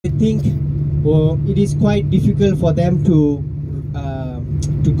I think it is quite difficult for them to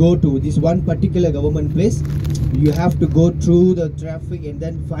go to this one particular government place. You have to go through the traffic and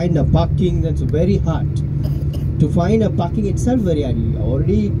then find a parking. That's very hard. To find a parking itself very hard.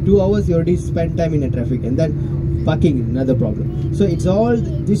 Already 2 hours you already spend time in the traffic, and then parking is another problem. So it's all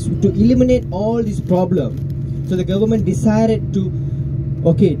this to eliminate all this problem. So the government decided to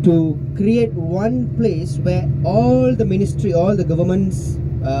create one place where all the ministry, all the government's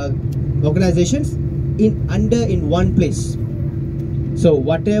organizations in one place. So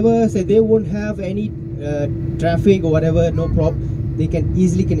whatever, say they won't have any traffic or whatever, no problem. They can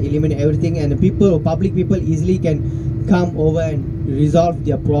easily eliminate everything, and the people or public people easily can come over and resolve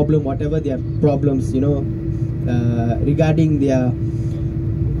their problem, whatever their problems, regarding their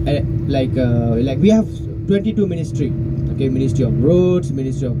like we have 22 ministry. Okay, Ministry of Roads,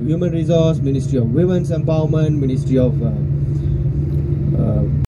 Ministry of Human Resource, Ministry of Women's Empowerment, Ministry of